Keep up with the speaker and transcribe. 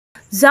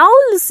Zhao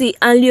Lusi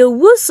and Liu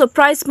Wu's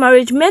surprise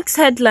marriage makes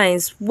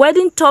headlines,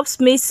 wedding tops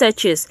May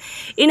searches.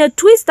 In a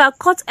twist that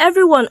caught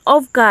everyone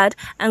off guard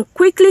and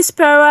quickly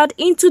spiraled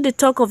into the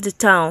talk of the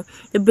town,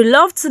 the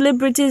beloved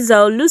celebrities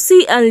Zhao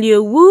Lusi and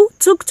Liu Wu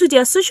took to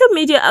their social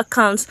media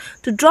accounts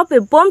to drop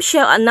a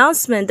bombshell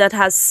announcement that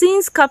has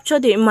since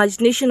captured the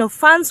imagination of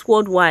fans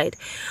worldwide.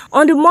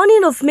 On the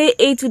morning of May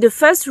 8th, with the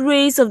first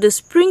rays of the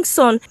spring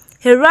sun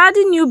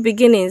heralding new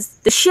beginnings,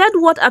 they shared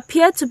what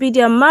appeared to be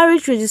their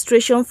marriage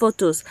registration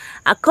photos,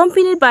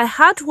 accompanied by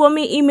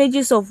heartwarming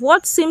images of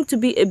what seemed to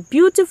be a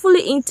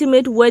beautifully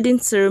intimate wedding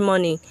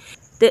ceremony.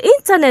 The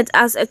internet,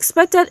 as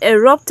expected,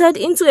 erupted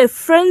into a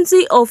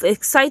frenzy of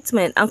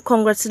excitement and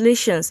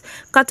congratulations,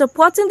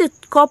 catapulting the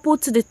couple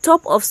to the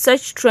top of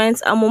search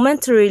trends and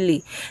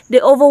momentarily.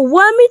 The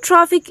overwhelming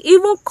traffic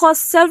even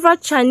caused several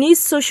Chinese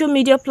social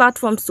media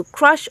platforms to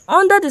crash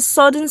under the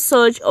sudden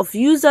surge of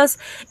users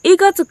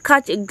eager to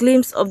catch a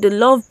glimpse of the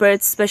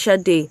lovebirds' special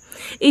day.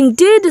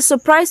 Indeed, the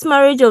surprise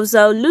marriage of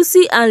Zhao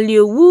Lusi and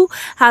Liu Wu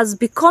has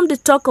become the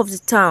talk of the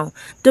town,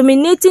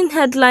 dominating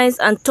headlines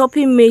and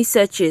topping May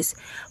searches.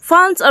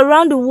 Fans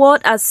around the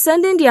world are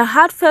sending their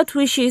heartfelt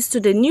wishes to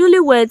the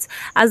newlyweds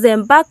as they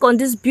embark on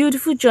this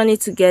beautiful journey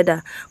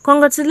together.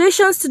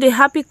 Congratulations to the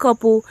happy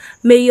couple.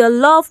 May your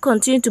love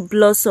continue to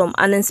blossom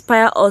and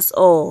inspire us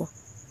all.